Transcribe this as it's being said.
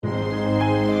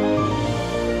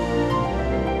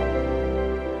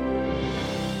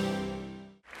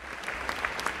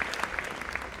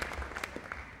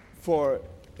For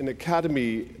an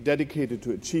academy dedicated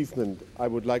to achievement, I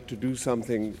would like to do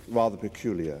something rather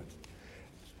peculiar.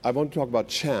 I want to talk about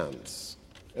chance,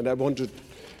 and I want to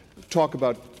talk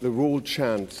about the role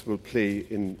chance will play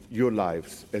in your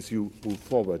lives as you move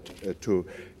forward to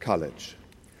college.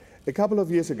 A couple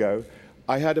of years ago,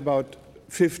 I had about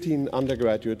 15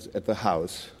 undergraduates at the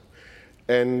house,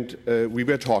 and we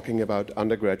were talking about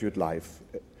undergraduate life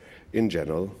in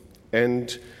general,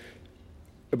 and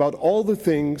about all the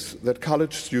things that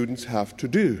college students have to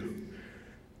do,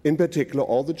 in particular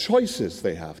all the choices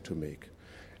they have to make.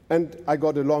 And I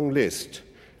got a long list.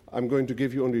 I'm going to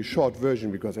give you only a short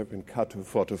version because I've been cut to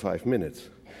 4 to 5 minutes.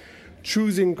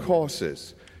 Choosing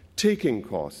courses, taking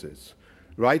courses,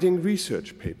 writing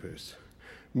research papers,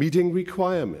 meeting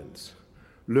requirements,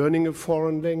 learning a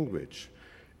foreign language,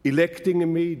 electing a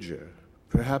major,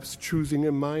 perhaps choosing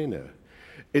a minor,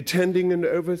 attending an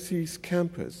overseas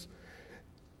campus,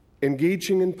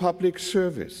 engaging in public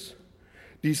service,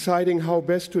 deciding how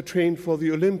best to train for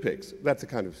the Olympics. That's a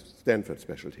kind of Stanford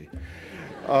specialty.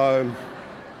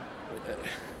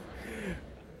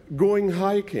 Going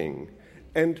hiking,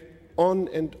 and on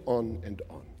and on and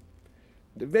on.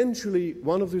 And eventually,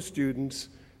 one of the students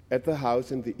at the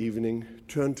house in the evening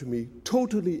turned to me,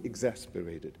 totally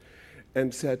exasperated,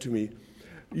 and said to me,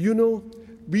 "You know,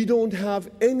 we don't have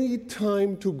any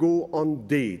time to go on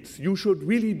dates. You should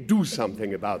really do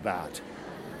something about that."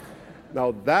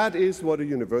 Now, that is what a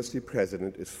university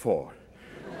president is for.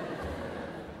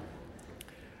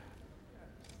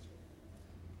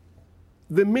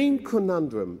 The main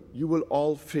conundrum you will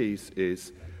all face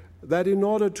is that in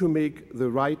order to make the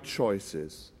right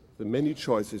choices, the many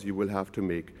choices you will have to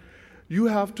make, you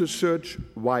have to search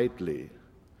widely,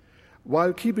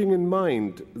 while keeping in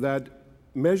mind that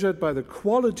measured by the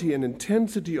quality and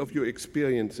intensity of your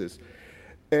experiences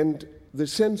and the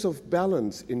sense of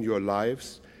balance in your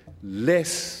lives,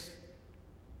 less,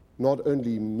 not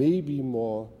only may be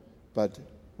more, but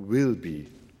will be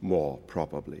more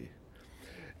probably.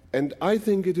 And I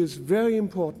think it is very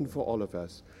important for all of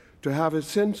us to have a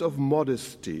sense of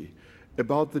modesty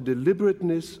about the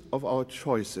deliberateness of our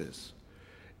choices.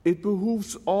 It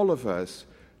behooves all of us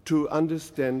to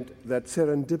understand that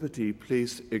serendipity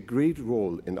plays a great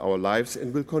role in our lives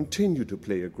and will continue to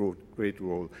play a great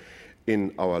role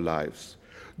in our lives.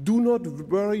 Do not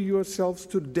worry yourselves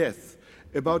to death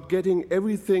about getting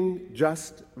everything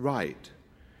just right.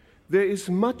 There is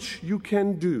much you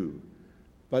can do,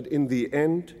 but in the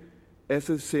end, as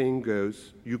the saying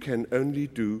goes, you can only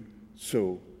do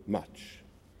so much.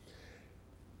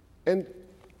 And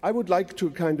I would like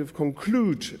to kind of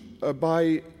conclude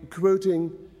by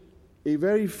quoting a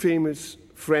very famous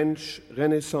French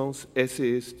Renaissance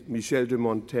essayist, Michel de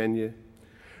Montaigne,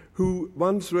 who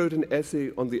once wrote an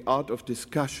essay on the art of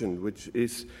discussion, which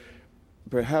is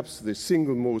perhaps the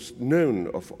single most known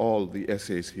of all the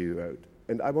essays he wrote.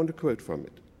 And I want to quote from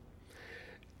it.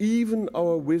 "Even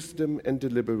our wisdom and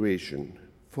deliberation,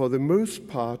 for the most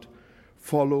part,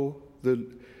 follow the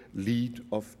lead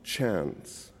of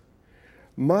chance.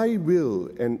 My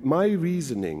will and my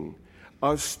reasoning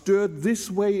are stirred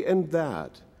this way and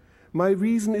that. My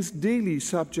reason is daily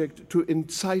subject to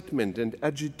incitement and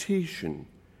agitation,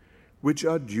 which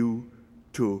are due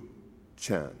to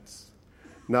chance."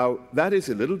 Now, that is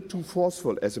a little too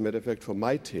forceful, as a matter of fact, for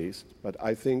my taste, but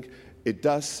I think it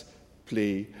does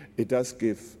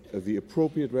give the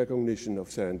appropriate recognition of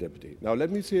serendipity. Now,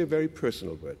 let me say a very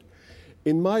personal word.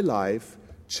 In my life,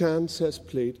 chance has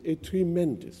played a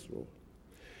tremendous role.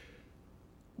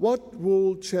 What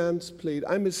role chance played?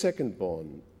 I'm a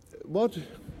second-born. What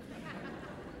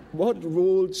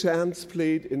role chance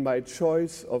played in my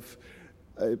choice of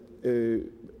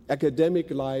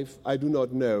academic life, I do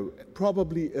not know.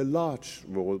 Probably a large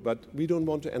role, but we don't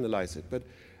want to analyze it. But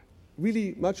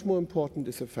really, much more important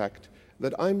is the fact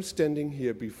that I'm standing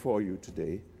here before you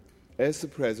today as the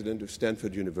president of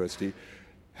Stanford University,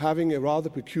 having a rather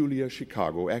peculiar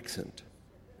Chicago accent.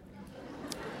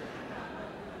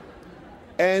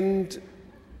 And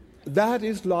that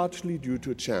is largely due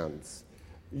to chance.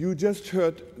 You just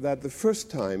heard that the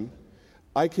first time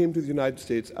I came to the United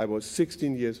States, I was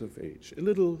 16 years of age, a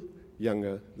little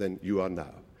younger than you are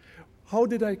now. How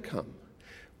did I come?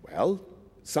 Well,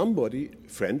 somebody, a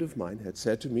friend of mine, had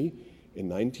said to me in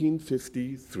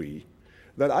 1953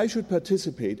 that I should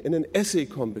participate in an essay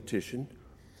competition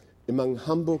among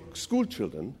Hamburg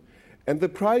schoolchildren, and the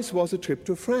prize was a trip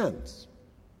to France.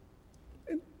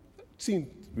 And it seemed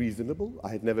reasonable. I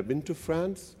had never been to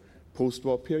France,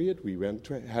 post-war period. We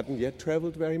hadn't yet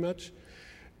traveled very much.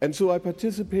 And so I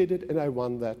participated and I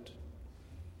won that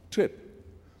trip.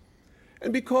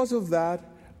 And because of that,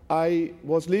 I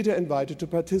was later invited to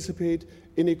participate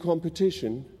in a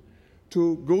competition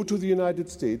to go to the United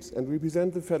States and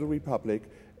represent the Federal Republic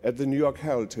at the New York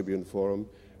Herald Tribune Forum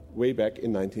way back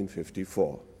in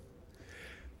 1954.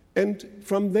 And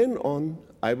from then on,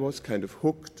 I was kind of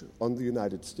hooked on the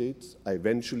United States. I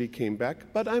eventually came back,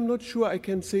 but I'm not sure I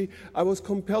can say I was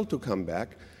compelled to come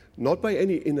back, not by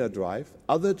any inner drive.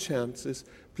 Other chances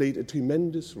played a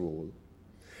tremendous role.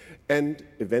 And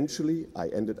eventually, I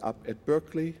ended up at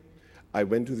Berkeley. I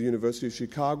went to the University of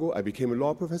Chicago. I became a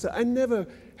law professor. I never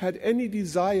had any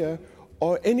desire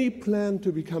or any plan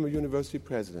to become a university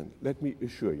president, let me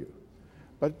assure you.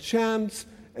 But chance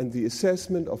and the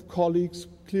assessment of colleagues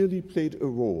clearly played a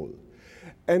role.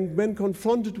 And when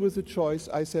confronted with the choice,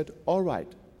 I said, all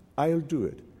right, I'll do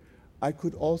it. I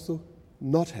could also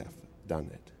not have done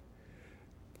it.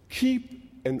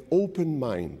 Keep an open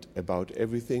mind about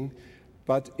everything,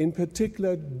 but in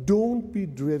particular, don't be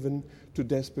driven to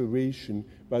desperation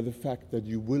by the fact that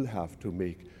you will have to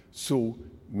make so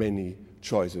many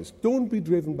choices. Don't be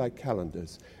driven by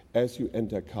calendars as you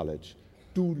enter college.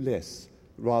 Do less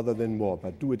rather than more,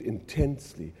 but do it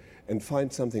intensely and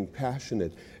find something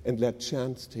passionate and let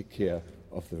chance take care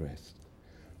of the rest.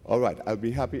 All right, I'll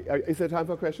be happy. Is there time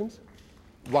for questions?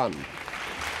 One.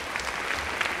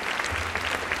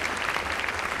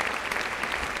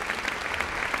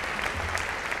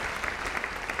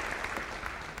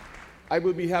 I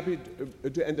will be happy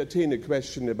to entertain a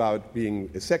question about being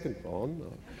a second born.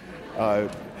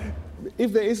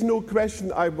 If there is no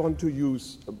question, I want to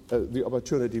use the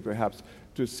opportunity perhaps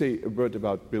to say a word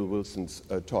about Bill Wilson's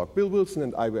talk. Bill Wilson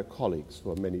and I were colleagues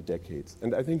for many decades,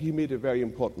 and I think he made a very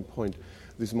important point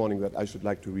this morning that I should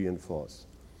like to reinforce.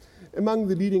 Among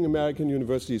the leading American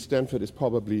universities, Stanford is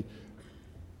probably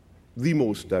the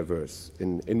most diverse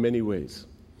in many ways.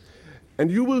 And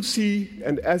you will see,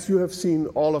 and as you have seen,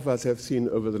 all of us have seen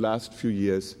over the last few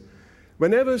years,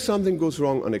 whenever something goes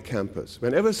wrong on a campus,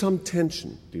 whenever some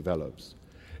tension develops,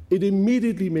 it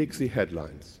immediately makes the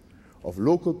headlines of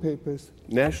local papers,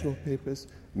 national papers,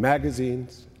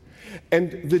 magazines.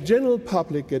 And the general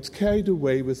public gets carried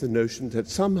away with the notion that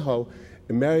somehow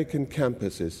American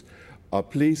campuses are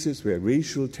places where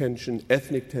racial tension,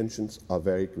 ethnic tensions are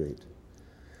very great.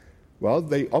 Well,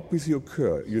 they obviously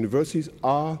occur. Universities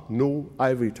are no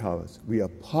ivory towers. We are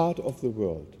part of the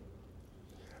world.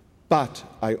 But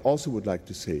I also would like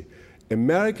to say,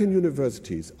 American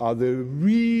universities are the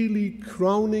really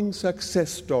crowning success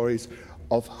stories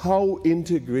of how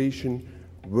integration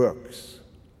works.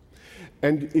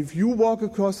 And if you walk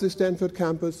across the Stanford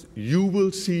campus, you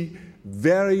will see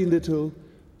very little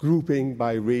grouping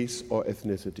by race or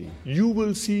ethnicity. You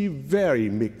will see very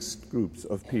mixed groups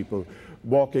of people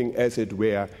walking, as it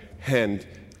were, hand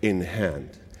in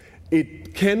hand.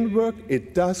 It can work,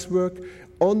 it does work.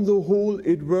 On the whole,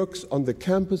 it works on the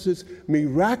campuses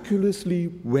miraculously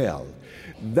well.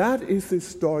 That is the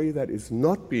story that is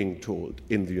not being told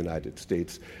in the United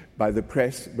States by the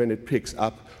press when it picks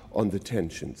up on the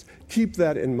tensions. Keep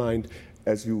that in mind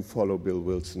as you follow Bill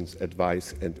Wilson's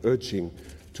advice and urging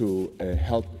to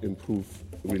help improve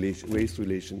race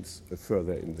relations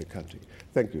further in the country.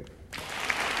 Thank you.